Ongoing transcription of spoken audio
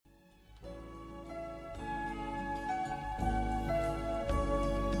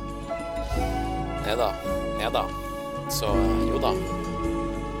NEDA. Så jo da.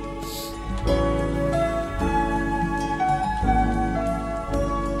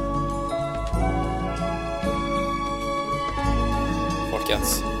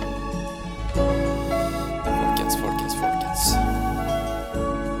 Folkens.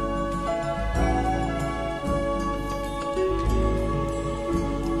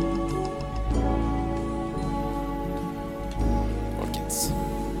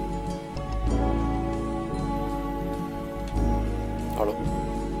 Hallo.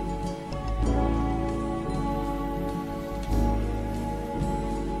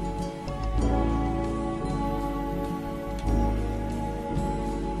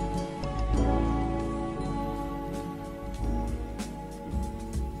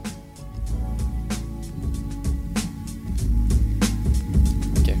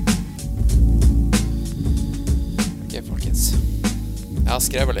 Ok, folkens. Jeg har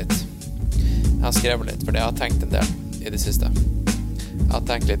skrevet litt, fordi jeg har tenkt en del i det siste. Jeg har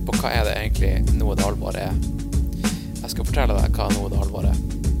tenkt litt på hva er det egentlig noe det alvor er. Jeg skal fortelle deg hva noe det alvor er.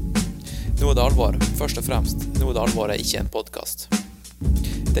 Noe det alvor, først og fremst, noe det alvor er ikke en podcast.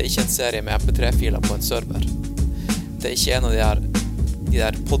 Det er ikke en serie med mp3-filer på en server. Det er ikke en av de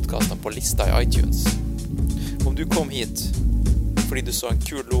der podcastene på lista i iTunes. Om du kom hit fordi du så en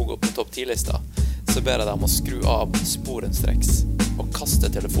kul logo på topp 10-lista, så ber jeg deg om å skru av sporenstreks og kaste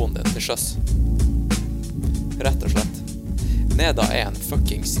telefonen din til sjøs. Rett og slett. NEDA er en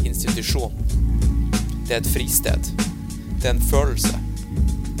fuckings institusjon. Det er et fristed. Det er en følelse.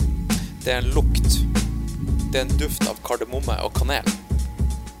 Det er en lukt. Det er en duft av kardemomme og kanel.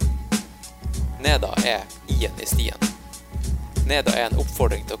 NEDA er ien i stien. NEDA er en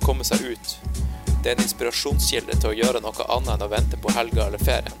oppfordring til å komme seg ut. Det er en inspirasjonskilde til å gjøre noe annet enn å vente på helga eller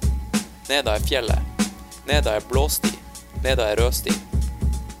ferien. NEDA er fjellet. NEDA er blåsti. NEDA er rødsti.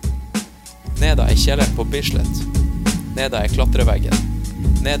 NEDA er kjelleren på Bislett. NEDA er klatreveggen.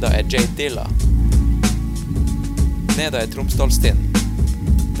 NEDA er J. Dilla. NEDA er Tromsdalstinn.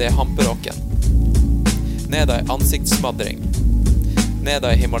 Det er hamperokken. NEDA er ansiktsmadring.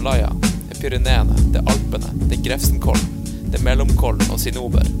 NEDA er Himalaya. Det er Pyreneene. Det er Alpene. Det er Grefsenkollen. Det er Mellomkollen og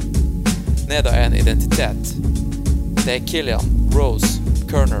Sinober. NEDA er en identitet. Det er Killian, Rose,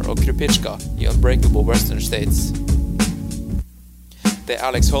 Kerner og Krupitschka i Unbreakable Western States. Det er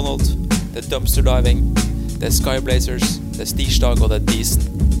Alex Honnold. Det er dumpster diving. Det er Skyblazers, det er Stirsdag og det er Disen.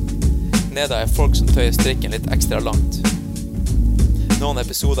 NEDA er folk som tøyer strikken litt ekstra langt. Noen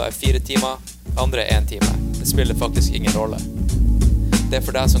episoder er 4 timer, andre er 1 time. Det spiller faktisk ingen rolle. Det er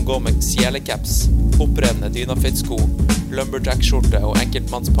for deg som går med sjelecaps, opprevne dynafitsko, lumberjack-skjorte og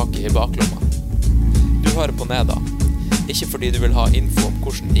enkeltmannspakke i baklomma. Du hører på NEDA. Ikke fordi du vil ha info om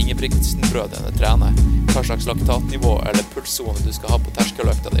hvordan Ingebrigtsen-brødrene trener, hva slags laktatnivå eller pulszone du skal ha på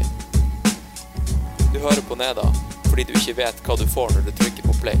terskeløkta di. Du hører på NEDA fordi du ikke vet hva du får når du trykker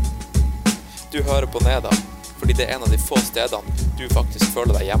på play. Du hører på NEDA fordi det er en av de få stedene du faktisk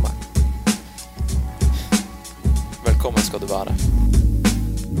føler deg hjemme. Velkommen skal du være.